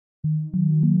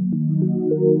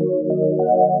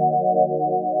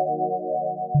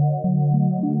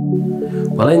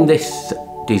Well, in this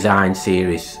design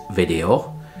series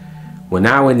video, we're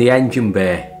now in the engine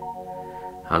bay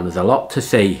and there's a lot to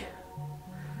see.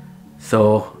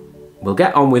 So we'll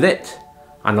get on with it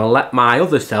and I'll let my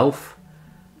other self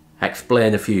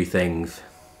explain a few things.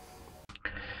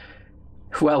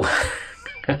 Well,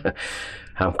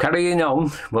 I'm carrying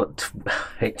on, but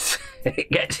it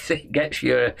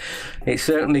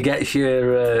certainly gets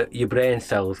your brain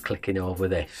cells clicking over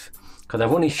this, because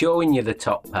I've only shown you the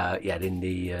top part yet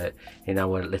in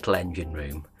our little engine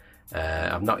room.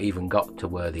 I've not even got to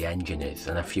where the engine is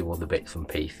and a few other bits and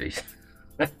pieces.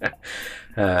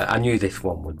 I knew this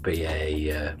one would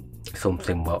be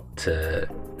something what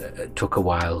took a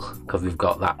while, because we've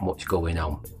got that much going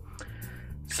on.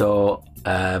 So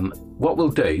what we'll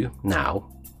do now,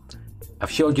 I've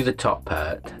showed you the top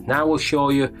part, now we'll show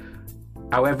you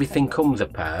how everything comes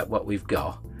apart, what we've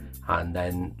got, and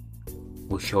then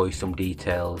we'll show you some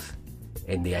details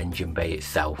in the engine bay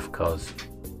itself, because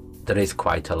there is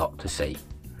quite a lot to see.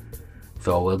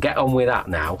 So we'll get on with that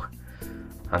now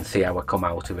and see how I come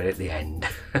out of it at the end.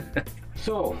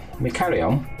 So we carry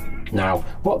on. Now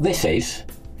what this is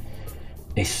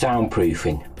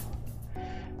soundproofing,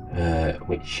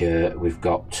 which we've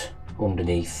got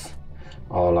underneath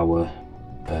all our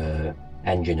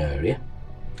engine area,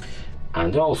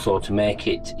 and also to make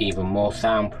it even more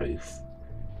soundproof,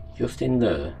 just in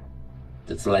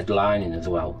there's lead lining as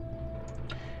well,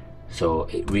 so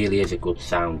it really is a good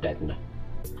sound deadener.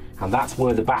 And that's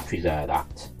where the batteries are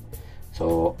at.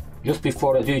 So just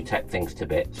before I do take things to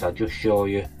bits, I'll just show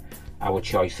you our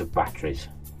choice of batteries.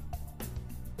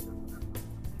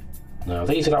 Now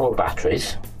these are our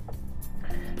batteries.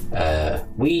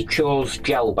 We chose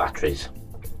gel batteries,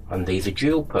 and these are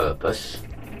dual purpose,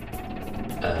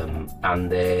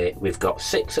 and we've got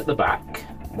 6 at the back,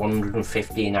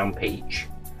 115 amp each,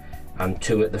 and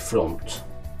 2 at the front.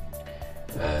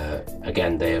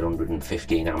 Again, they're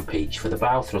 115 amp each for the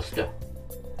bow thruster.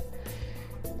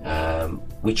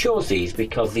 We chose these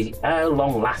because they are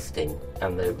long lasting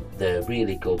and they're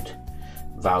really good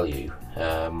value.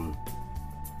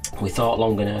 We thought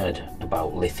long and hard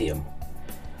about lithium,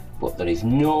 but there is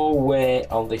no way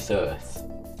on this earth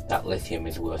that lithium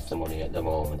is worth the money at the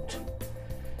moment.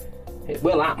 It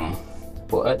will happen,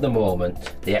 but at the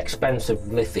moment the expense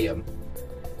of lithium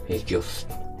is just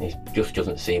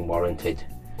doesn't seem warranted,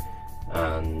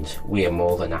 and we are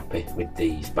more than happy with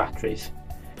these batteries,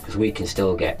 because we can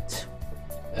still get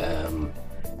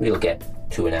we'll get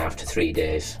 2.5 to 3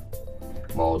 days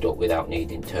moored up without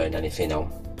needing to turn anything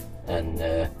on, and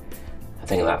I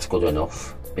think that's good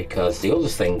enough. Because the other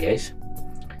thing is,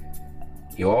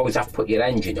 you always have to put your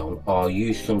engine on or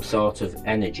use some sort of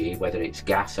energy, whether it's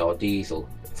gas or diesel,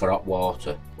 for hot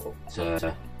water.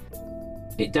 But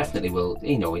it definitely will,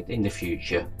 you know, in the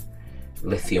future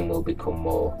lithium will become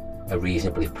more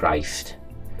reasonably priced,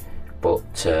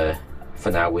 but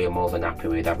for now we are more than happy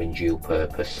with having dual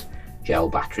purpose gel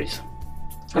batteries,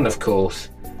 and of course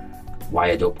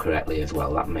wired up correctly as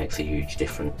well. That makes a huge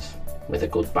difference with a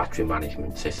good battery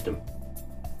management system.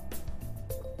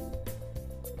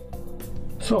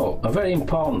 So a very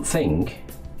important thing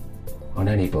on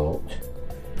any boat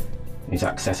is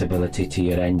accessibility to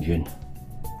your engine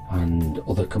and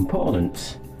other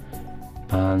components,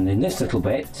 and in this little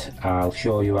bit I'll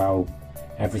show you how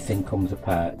everything comes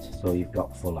apart so you've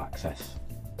got full access.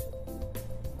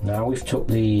 Now we've took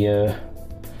the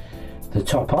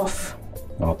top off,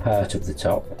 or part of the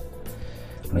top,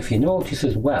 and if you notice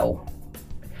as well,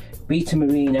 Beta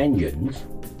Marine engines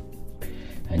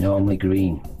are normally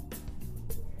green,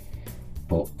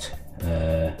 but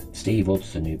Steve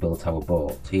Hudson, who built our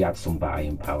boat, he had some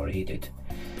buying power, he did,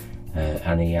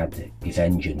 and he had his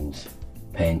engines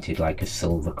painted like a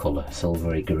silver colour,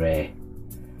 silvery grey,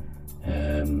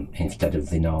 instead of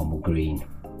the normal green.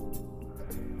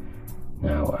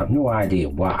 Now I've no idea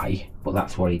why, but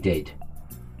that's what he did,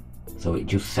 so it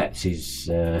just sets his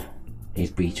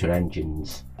Beta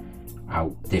engines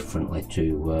out differently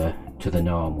to the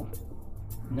normal.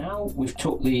 Now we've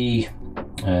took the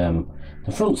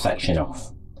front section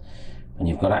off, and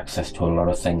you've got access to a lot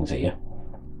of things here.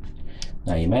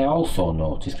 Now you may also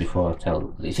notice, before I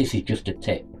tell this is just a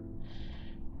tip,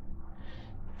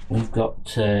 we've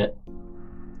got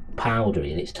powder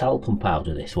in, it's talcum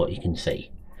powder, this, what you can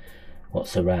see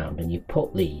what's around, and you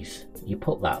put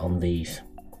that on these,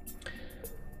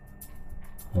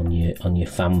 on your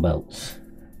fan belts,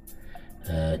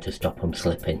 to stop them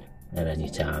slipping at any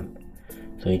time.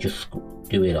 So you just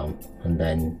do it on, and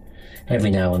then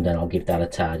Every now and then I'll give that a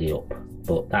tidy up,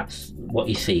 but that's what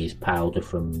you see is powder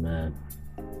from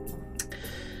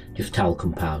just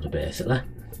talcum powder basically.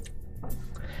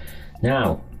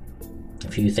 Now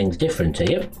a few things different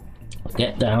here. I'll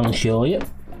get down and show you.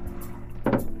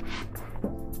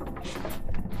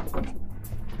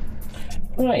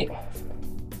 Right,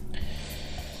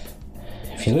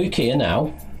 if you look here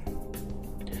now,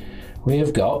 we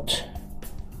have got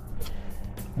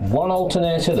one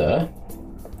alternator there,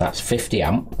 that's 50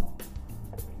 amp,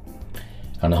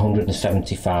 and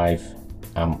 175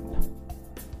 amp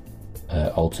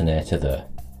alternator there,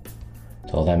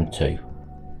 so them two.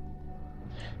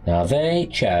 Now they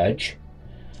charge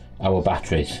our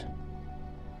batteries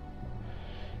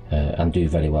and do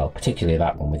very well, particularly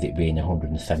that one, with it being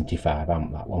 175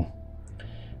 amp, that one,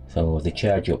 so they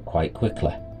charge up quite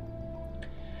quickly.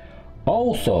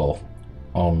 Also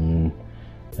on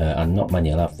and not many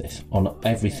will have this, on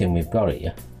everything we've got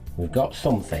here, we've got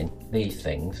something, these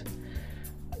things,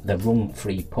 they're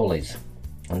run-free pulleys,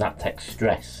 and that takes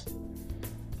stress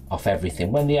off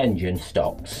everything. When the engine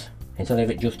stops, instead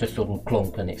of it just a sudden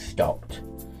clunk and it's stopped,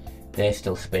 they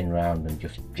still spin round and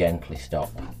just gently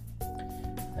stop,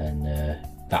 and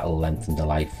that'll lengthen the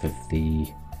life of the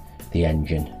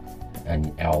engine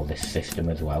and all this system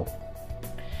as well.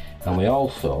 And we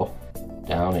also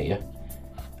down here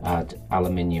had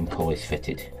aluminium pulleys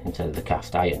fitted instead of the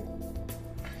cast iron.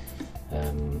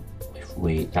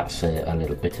 That's a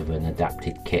little bit of an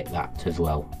adapted kit, that as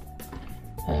well,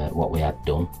 what we had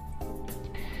done.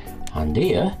 And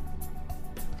here,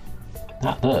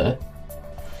 that there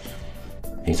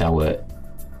is our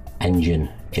engine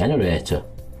generator,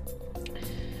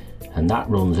 and that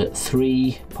runs at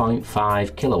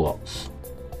 3.5 kilowatts.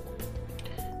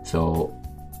 So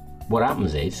what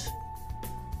happens is,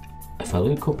 if I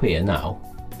look up here now,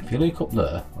 if you look up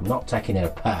there, I'm not taking it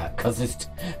apart because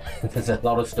there's a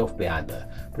lot of stuff behind there,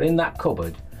 but in that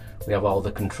cupboard we have all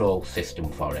the control system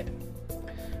for it,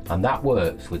 and that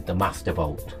works with the master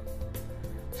bolt.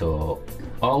 So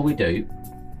all we do,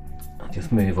 I'll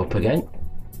just move up again,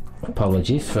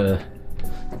 apologies for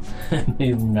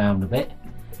moving around a bit,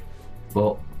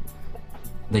 but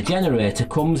the generator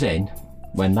comes in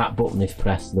when that button is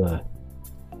pressed there,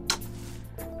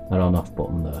 that on off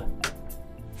button there,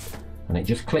 and it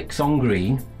just clicks on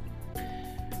green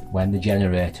when the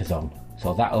generator's on.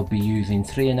 So that'll be using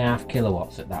 3.5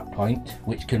 kilowatts at that point,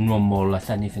 which can run more or less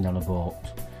anything on a boat.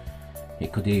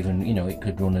 It could even, you know, it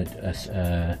could run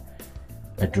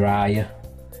a dryer,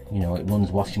 you know, it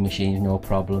runs washing machines, no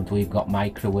problems. We've got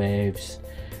microwaves,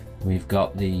 we've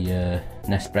got the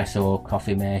Nespresso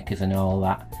coffee makers and all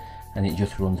that, and it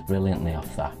just runs brilliantly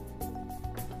off that.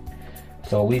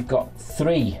 So we've got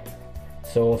 3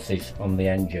 sources on the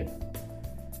engine,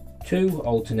 2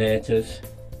 alternators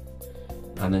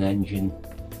and an engine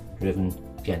driven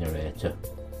generator.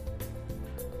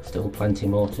 Still plenty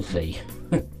more to see.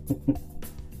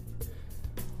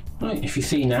 Right, if you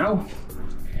see now,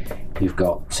 you've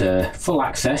got full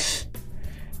access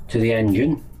to the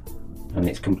engine and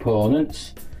its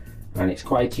components, and it's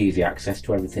quite easy access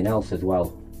to everything else as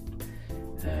well,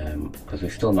 because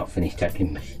we've still not finished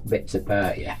taking bits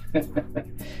apart yet.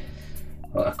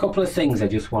 Well, a couple of things I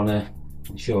just want to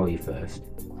show you first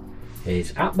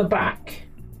is at the back.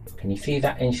 Can you see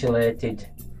that insulated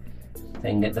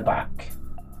thing at the back?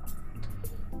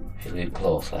 If you look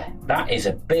closely, that is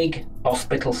a big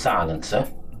hospital silencer,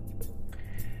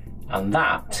 and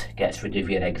that gets rid of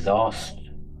your exhaust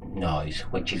noise,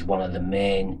 which is one of the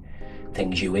main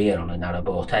things you hear on a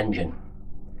narrowboat engine.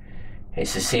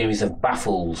 It's a series of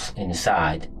baffles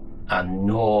inside, and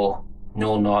no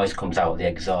noise comes out of the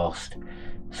exhaust.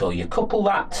 So you couple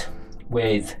that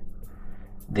with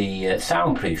the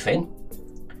soundproofing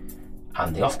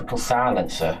and the hospital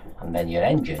silencer, and then your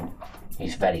engine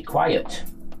is very quiet.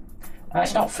 And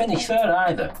it's not finished there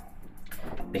either,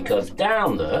 because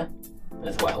down there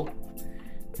as well,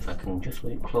 if I can just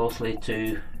look closely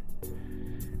to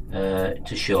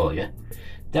show you,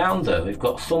 down there we've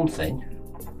got something.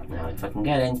 Now if I can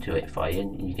get into it for you,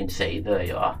 and you can see, there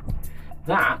you are,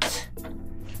 that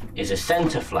is a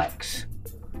centre flex.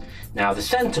 Now the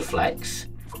centre flex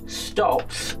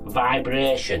stops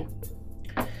vibration.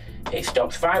 It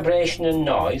stops vibration and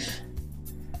noise,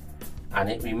 and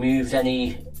it removes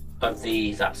any of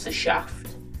the, that's the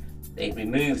shaft, it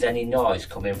removes any noise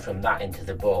coming from that into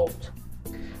the boat.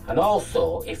 And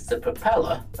also, if the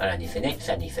propeller or anything hits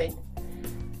anything,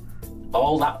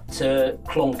 all that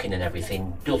clunking and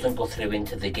everything doesn't go through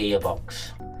into the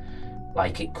gearbox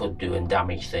like it could do and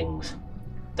damage things.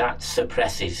 That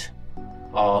suppresses,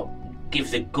 or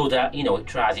gives a good, you know, it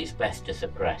tries its best to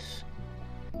suppress.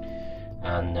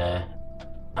 and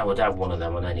I would have one of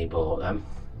them on any boat then.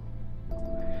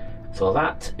 So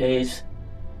that is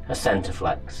a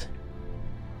Centerflex.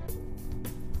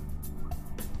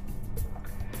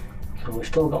 So we've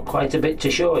still got quite a bit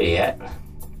to show you yet.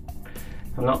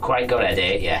 I've not quite got a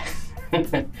date yet.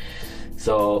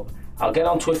 So I'll get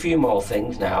on to a few more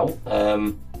things now.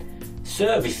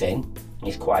 Servicing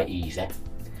is quite easy,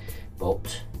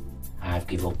 but I've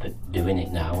given up at doing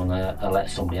it now, and I'll let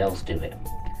somebody else do it.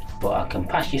 But I can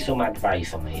pass you some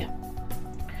advice on here.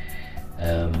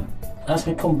 As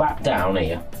we come back down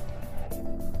here,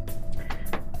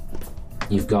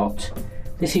 you've got,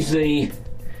 this is the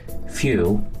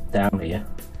fuel down here,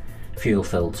 fuel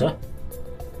filter,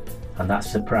 and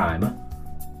that's the primer,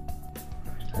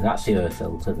 and that's the air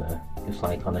filter there, just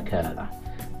like on a Kerner.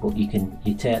 But you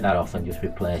take that off and just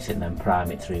replace it and then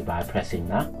prime it through by pressing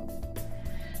that.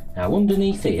 Now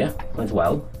underneath here as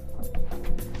well,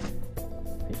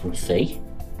 you can see,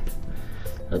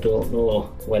 I don't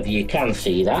know whether you can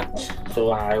see that, so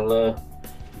well,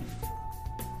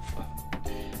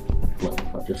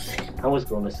 I was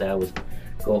going to say I was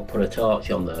going to put a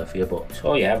torch on there for you, but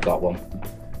oh yeah, I've got one.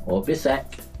 Won't be a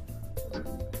sec.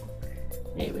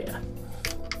 Here we are.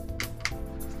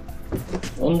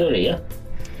 Under here,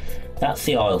 that's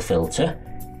the oil filter.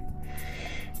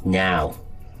 Now,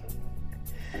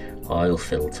 oil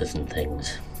filters and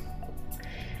things.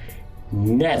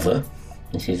 Never,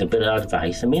 this is a bit of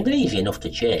advice, I mean they're easy enough to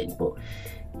change, but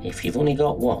if you've only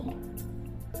got one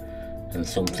and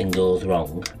something goes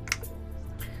wrong,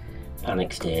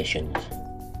 panic stations.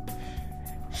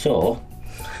 So,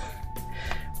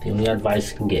 the only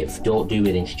advice I can give, don't do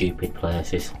it in stupid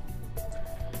places.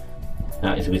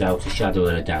 That is without a shadow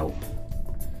of a doubt.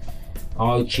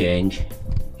 Oil change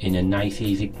in a nice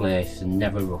easy place and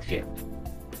never rush it.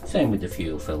 Same with the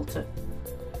fuel filter.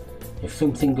 If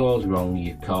something goes wrong,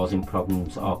 you're causing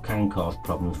problems or can cause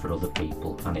problems for other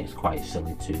people, and it's quite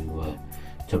silly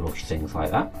to rush things like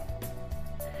that.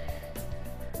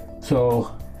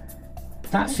 So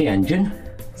that's the engine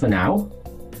for now,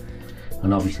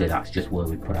 and obviously that's just where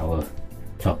we put our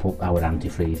top up, our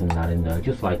antifreeze and that in there,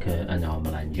 just like a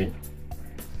normal engine.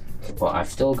 But I've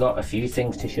still got a few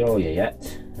things to show you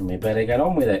yet, and we better get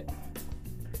on with it.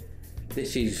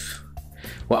 This is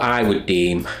what I would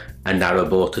deem a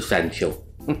narrowboat essential.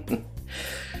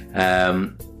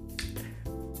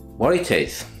 What it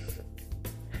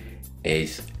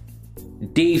is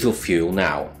diesel fuel.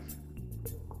 Now,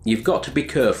 you've got to be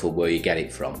careful where you get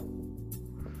it from.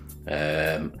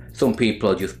 Some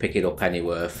people just pick it up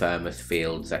anywhere, farmers'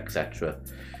 fields, etc.,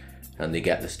 and they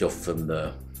get the stuff from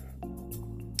there.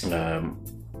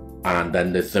 And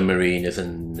then there's the marinas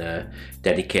and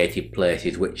dedicated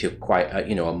places which are quite,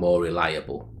 are more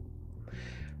reliable,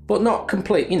 but not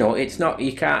complete. It's not.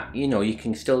 You can't. You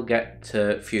can still get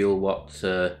fuel what's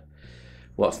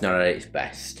not at its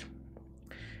best.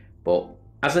 But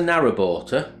as a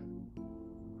narrowboater,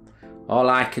 all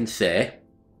I can say,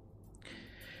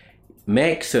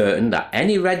 make certain that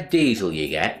any red diesel you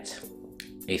get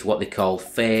is what they call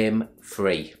fame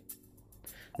free.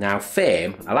 Now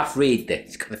fame, I'll have to read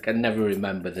this because I can never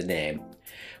remember the name,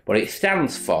 but it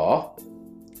stands for,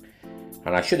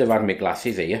 and I should have had my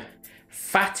glasses here,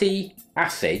 fatty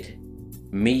acid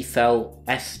methyl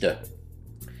ester.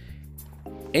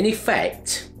 In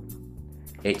effect,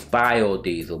 it's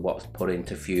biodiesel what's put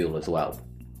into fuel as well.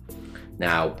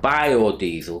 Now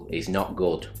biodiesel is not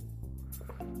good,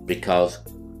 because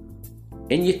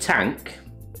in your tank,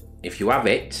 if you have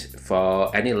it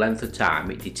for any length of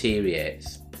time, it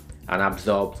deteriorates and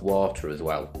absorbs water as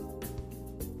well.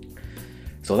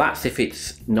 So that's if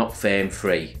it's not fame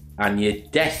free, and you're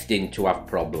destined to have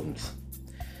problems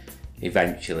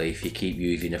eventually if you keep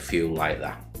using a fuel like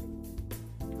that.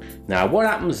 Now what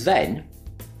happens then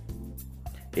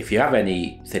if you have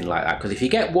anything like that, because if you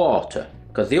get water,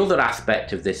 because the other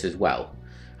aspect of this as well,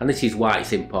 and this is why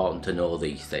it's important to know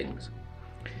these things,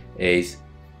 is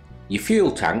your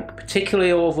fuel tank,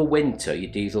 particularly over winter,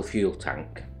 your diesel fuel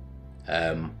tank,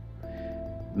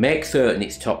 make certain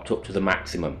it's topped up to the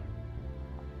maximum.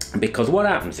 Because what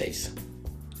happens is,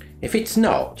 if it's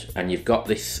not, and you've got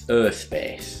this air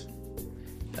space,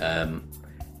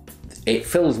 it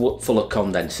fills full of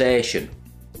condensation,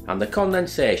 and the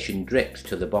condensation drips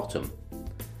to the bottom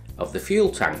of the fuel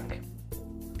tank,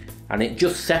 and it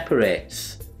just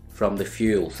separates from the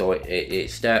fuel, so it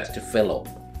starts to fill up.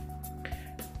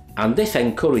 And this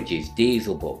encourages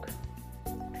diesel bug.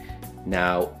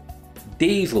 Now,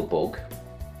 diesel bug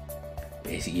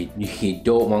is you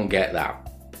don't want to get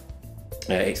that.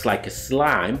 It's like a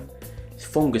slime, it's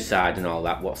fungicide and all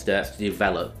that, what starts to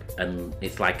develop, and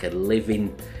it's like a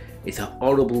living It's a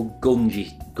horrible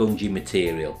gungy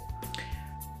material,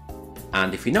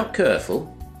 and if you're not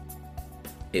careful,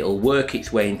 it'll work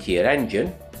its way into your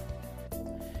engine,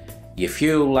 your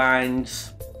fuel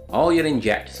lines, all your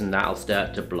injectors, and that'll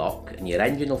start to block, and your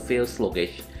engine will feel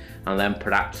sluggish, and then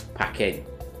perhaps pack in.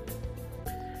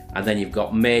 And then you've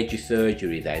got major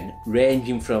surgery then,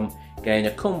 ranging from getting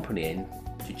a company in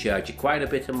to charge you quite a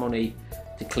bit of money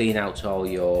to clean out all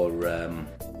your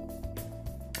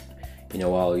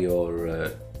all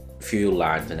your fuel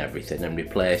lines and everything, and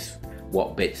replace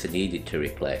what bits are needed to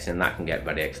replace, and that can get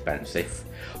very expensive.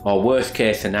 Or worst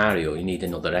case scenario, you need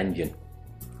another engine.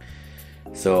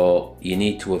 So you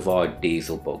need to avoid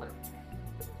diesel bug.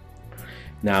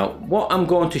 Now what I'm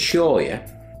going to show you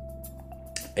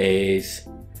is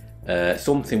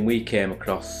something we came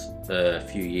across a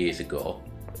few years ago,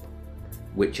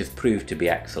 which has proved to be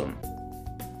excellent.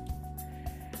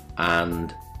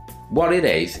 And what it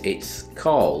is, it's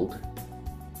called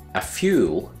a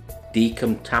fuel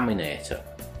decontaminator.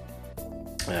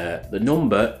 The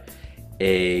number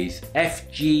is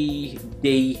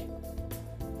FGD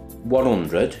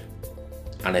 100,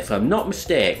 and if I'm not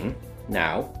mistaken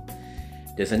now,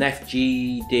 there's an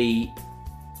FGD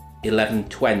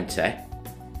 1120,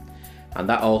 and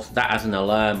that has an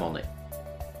alarm on it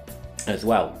as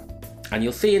well. And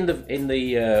you'll see in the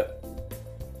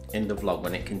vlog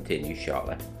when it continues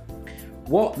shortly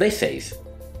what this is.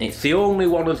 It's the only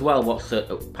one as well what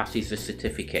passes the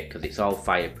certificate, because it's all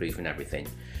fireproof and everything.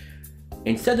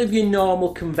 Instead of your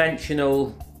normal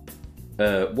conventional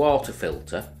water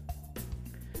filter,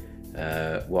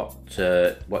 what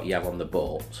you have on the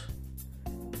boat,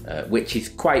 which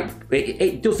is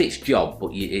it does its job,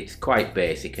 but it's quite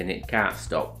basic and it can't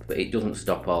stop. But it doesn't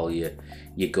stop all your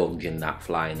gunge and that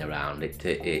flying around.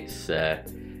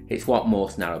 It's what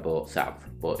most narrowboats have,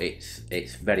 but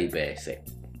it's very basic.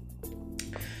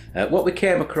 What we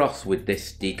came across with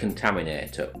this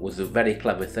decontaminator was a very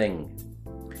clever thing.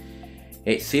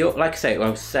 It's like I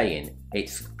was saying,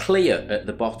 it's clear at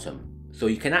the bottom, so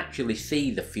you can actually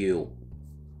see the fuel,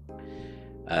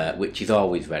 which is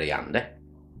always very handy.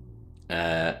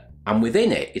 And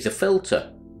within it is a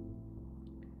filter,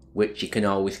 which you can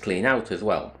always clean out as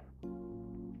well.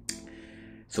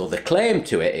 So the claim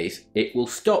to it is it will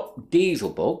stop diesel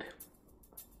bug,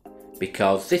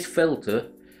 because this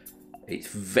filter, it's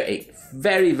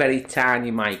very, very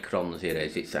tiny microns it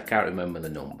is. I can't remember the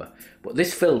number, but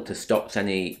this filter stops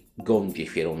any gunge,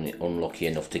 if you're unlucky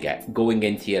enough to get going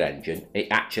into your engine. It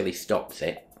actually stops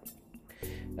it.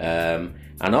 And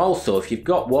also, if you've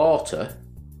got water,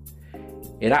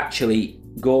 it actually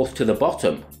goes to the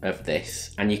bottom of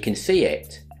this, and you can see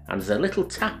it, and there's a little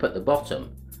tap at the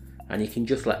bottom, and you can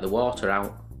just let the water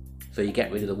out, so you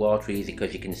get rid of the water easy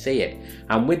because you can see it.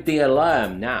 And with the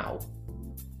alarm now,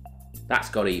 that's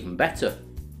got even better,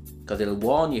 because it'll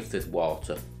warn you if there's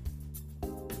water.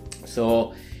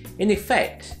 So in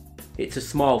effect, it's a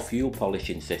small fuel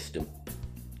polishing system,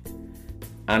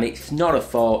 and it's not a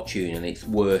fortune, and it's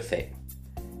worth it,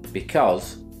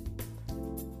 because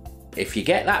if you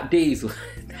get that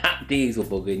diesel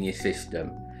bug in your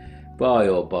system, boy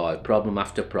oh boy, problem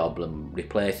after problem,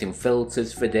 replacing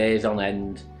filters for days on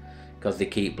end because they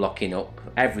keep blocking up,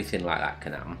 everything like that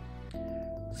can happen.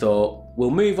 So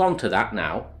we'll move on to that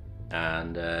now,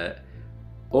 and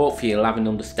hopefully you'll have an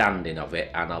understanding of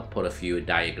it, and I'll put a few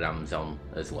diagrams on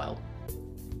as well.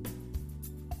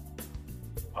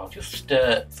 I'll just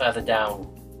further down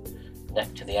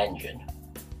next to the engine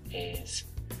is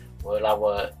where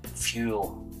our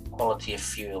fuel, quality of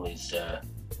fuel is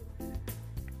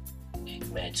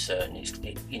made certain.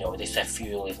 They say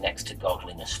fuel is next to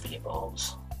godliness for your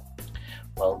boats.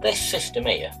 Well, this system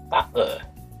here, back there,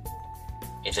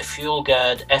 is a fuel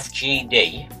guard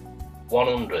FGD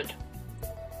 100.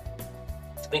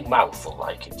 It's a big mouthful,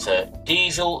 like. It's a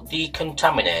diesel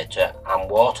decontaminator and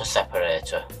water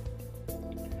separator.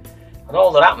 And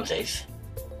all that happens is,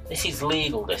 this is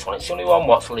legal, this one. It's the only one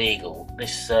what's legal.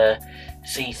 This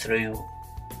see-through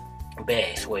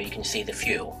base where you can see the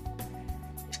fuel.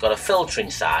 It's got a filter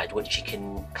inside which you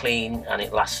can clean, and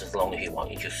it lasts as long as you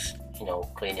want. You just,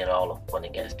 clean it all up when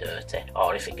it gets dirty,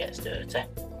 or if it gets dirty.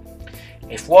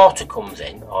 If water comes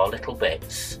in, or little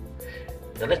bits,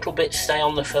 the little bits stay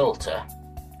on the filter,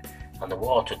 and the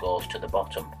water goes to the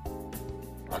bottom.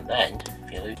 And then,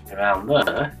 if you look around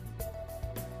there,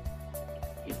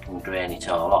 you can drain it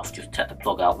all off. Just take the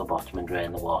plug out the bottom and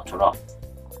drain the water off.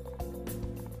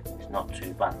 It's not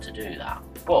too bad to do that.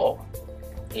 But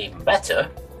even better,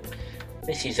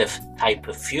 this is a type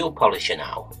of fuel polisher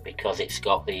now, because it's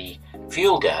got the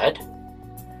fuel guard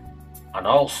and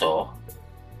also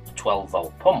a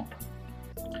 12-volt pump.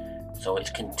 so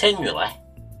it's continually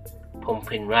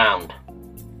pumping round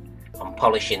and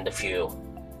polishing the fuel.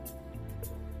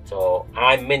 So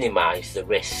I minimise the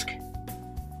risk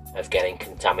of getting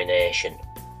contamination,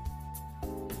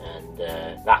 and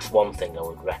that's one thing I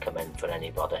would recommend for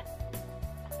anybody.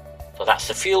 So that's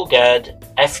the Fuel Guard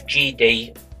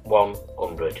FGD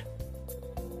 100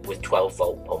 with 12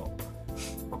 volt pump.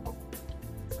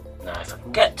 Now if I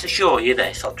can get to show you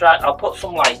this, I'll put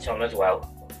some light on as well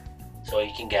so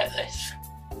you can get this.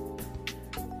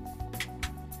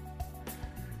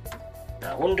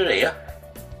 Now under here,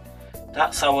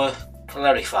 that's our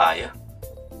clarifier,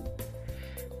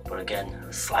 but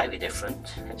again slightly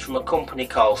different. It's from a company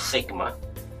called Sigma,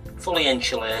 fully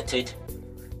insulated,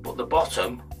 but the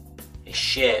bottom is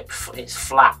shaped, it's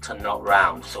flat and not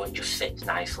round, so it just sits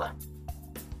nicely.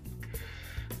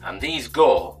 And these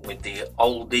go with the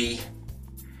Aldi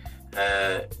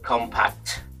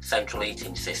compact central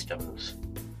heating systems,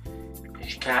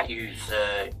 because you can't use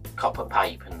copper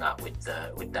pipe and that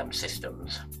with them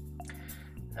systems.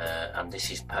 And this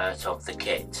is part of the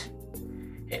kit.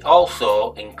 It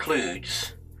also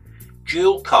includes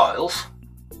dual coils,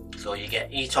 so you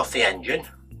get heat off the engine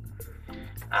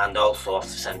and also off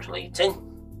the central heating,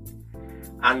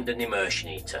 and an immersion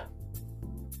heater.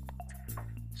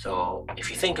 So if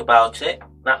you think about it,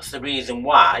 that's the reason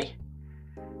why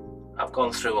I've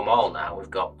gone through them all now. We've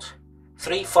got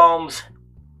 3 forms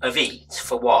of heat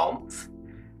for warmth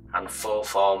and 4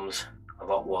 forms of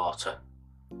hot water.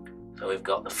 So we've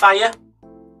got the fire,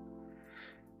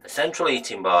 the central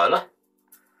heating boiler,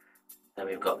 then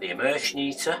we've got the immersion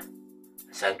heater,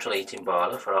 the central heating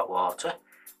boiler for hot water,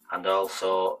 and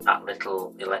also that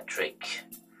little electric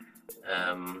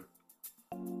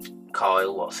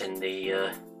coil what's in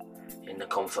the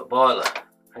comfort boiler.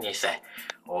 And you say,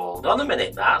 hold on a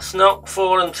minute, that's not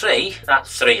 4 and 3,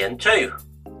 that's 3 and 2.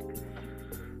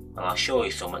 Well, I'll show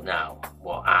you something now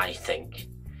what I think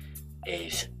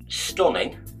is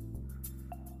stunning,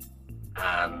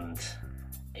 and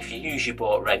if you use your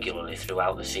boat regularly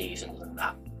throughout the seasons and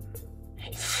that,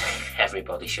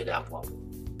 everybody should have one.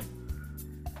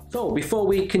 So before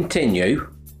we continue,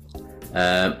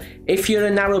 if you're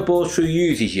a narrowboat who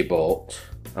uses your boat,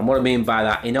 and what I mean by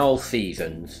that, in all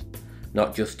seasons,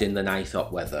 not just in the nice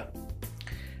hot weather,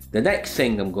 the next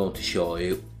thing I'm going to show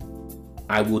you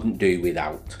I wouldn't do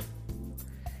without.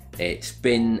 It's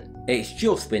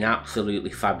just been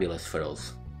absolutely fabulous for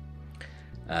us,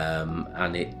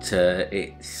 and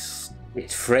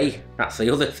it's free. That's the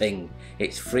other thing,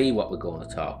 it's free what we're going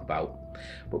to talk about.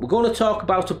 But we're going to talk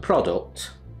about a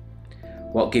product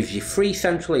what gives you free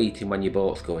central heating when your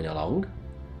boat's going along.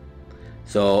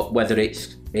 So whether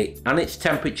it's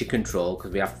temperature control,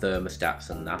 because we have thermostats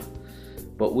and that,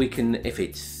 but we can, if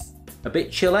it's a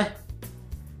bit chilly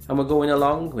and we're going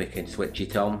along, we can switch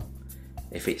it on.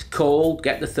 If it's cold,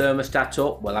 get the thermostat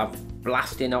up. We'll have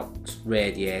blasting hot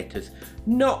radiators,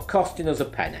 not costing us a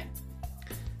penny,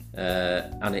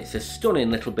 and it's a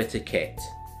stunning little bit of kit.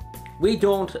 We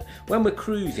don't, when we're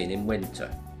cruising in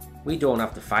winter, we don't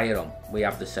have the fire on, we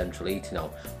have the central heating on,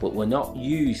 but we're not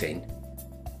using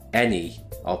any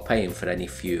or paying for any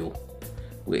fuel.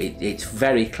 It's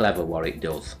very clever what it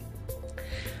does.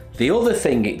 The other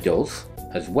thing it does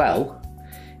as well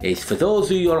is for those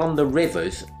who are on the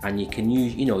rivers and you can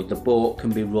use, the boat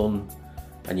can be run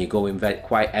and you're going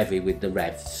quite heavy with the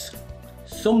revs.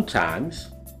 Sometimes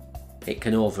it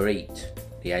can overheat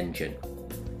the engine,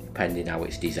 depending how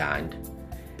it's designed.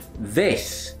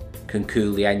 This can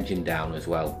cool the engine down as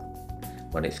well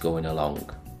when it's going along,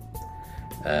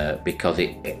 because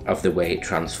of the way it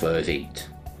transfers heat.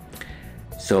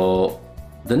 So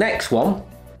the next one,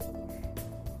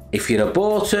 if you're a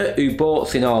boater who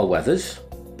boats in all weathers,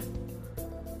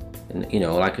 and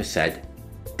like I said,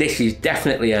 this is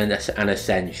definitely an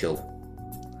essential.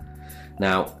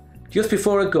 Now, just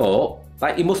before I go,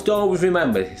 you must always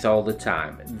remember this all the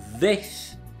time.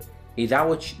 This is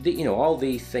our, all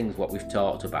these things what we've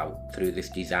talked about through this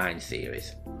design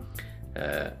series,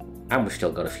 and we've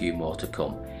still got a few more to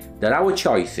come. They're our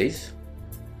choices,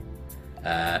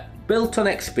 built on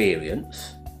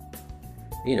experience.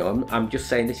 I'm just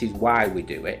saying this is why we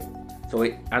do it. So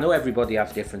I know everybody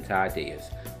has different ideas,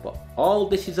 but all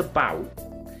this is about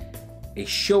is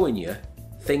showing you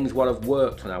things what have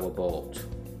worked on our boat.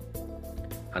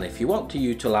 And if you want to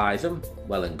utilise them,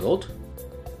 well and good.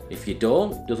 If you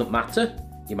don't, doesn't matter.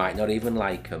 You might not even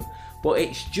like them. But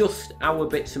it's just our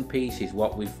bits and pieces,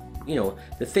 what we've,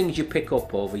 the things you pick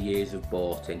up over years of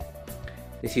boating.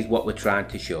 This is what we're trying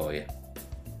to show you.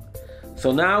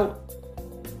 So now,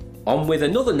 on with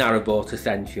another narrowboat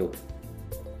essential,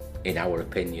 in our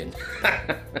opinion.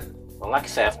 Well, like I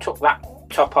say, I've took that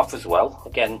top off as well.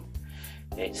 Again,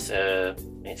 it's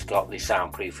got the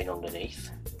soundproofing underneath.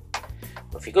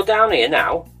 But if you go down here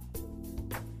now,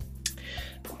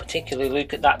 and particularly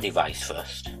look at that device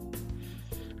first,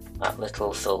 that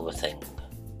little silver thing.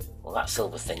 Well, that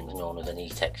silver thing is known as an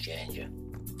heat exchanger,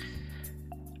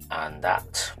 and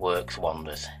that works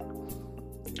wonders.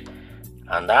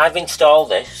 And I've installed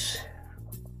this.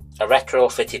 I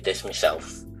retrofitted this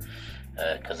myself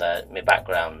because my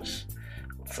background's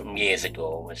from years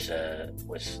ago was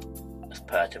as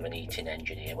part of an heating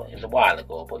engineer. Well, it was a while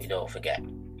ago, but you don't forget.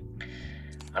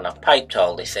 And I've piped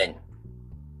all this in,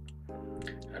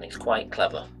 and it's quite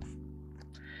clever.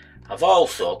 I've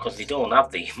also, because they don't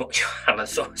have the much, and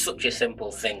such a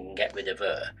simple thing and get rid of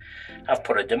air, I've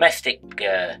put a domestic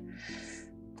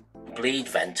bleed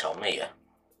vent on here,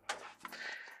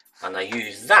 and I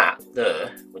use that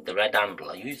there with the red handle.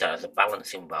 I use that as a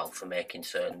balancing valve for making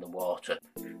certain the water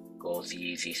goes the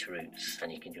easiest routes,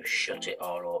 and you can just shut it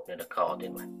or open it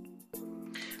accordingly.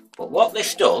 But what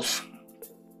this does,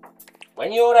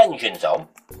 when your engine's on,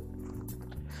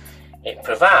 it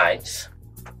provides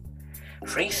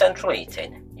free central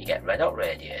heating. You get red hot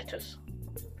radiators,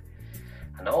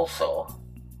 and also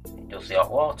it does the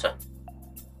hot water.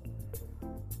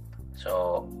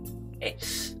 So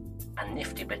it's a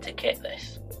nifty bit of kit,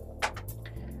 this.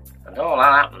 And all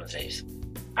that happens is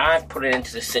I've put it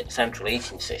into the central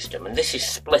heating system, and this is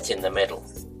split in the middle.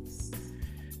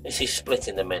 This is split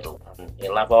in the middle, and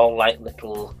you'll have all like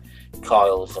little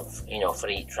coils of, you know, for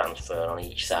heat transfer on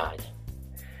each side,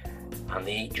 and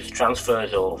the heat just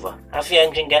transfers over. As the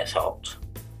engine gets hot,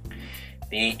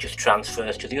 the heat just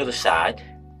transfers to the other side.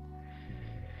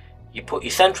 You put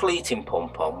your central heating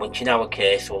pump on, which in our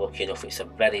case, we're lucky enough, it's a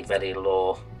very, very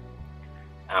low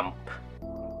amp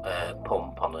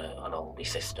pump on an oldie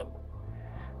system,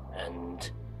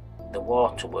 and the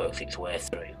water works its way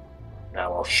through.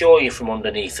 Now I'll show you from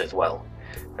underneath as well,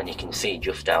 and you can see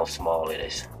just how small it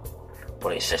is,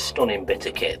 but it's a stunning bit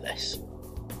of kit, this.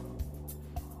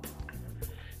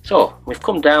 So we've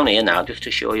come down here now just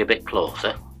to show you a bit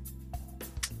closer.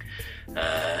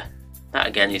 That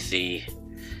again is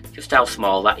just how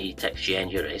small that heat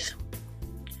exchanger is,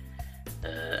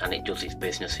 and it does its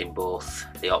business in both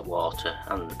the hot water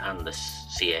and the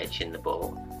CH in the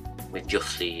boat with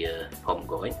just the pump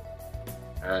going.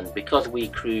 And because we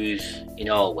cruise in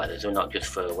all weathers, we're not just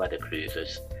for weather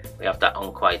cruisers, we have that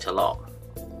on quite a lot.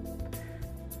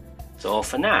 So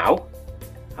for now,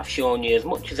 I've shown you as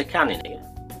much as I can in here.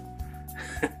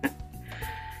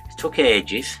 It took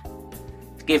ages,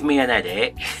 it's given me an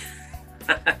headache.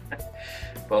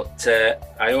 But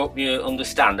I hope you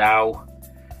understand how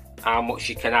much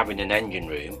you can have in an engine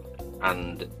room,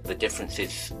 and the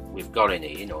differences we've got in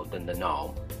here, you know, than the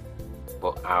norm,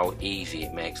 but how easy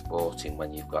it makes boating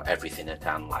when you've got everything at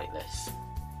hand like this.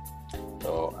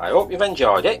 So I hope you've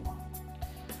enjoyed it.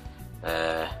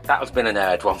 That has been an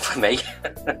hard one for me.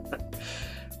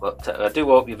 But I do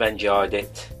hope you've enjoyed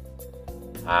it,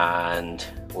 and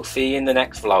we'll see you in the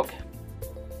next vlog.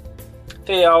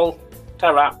 See you all.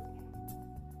 Ta-ra.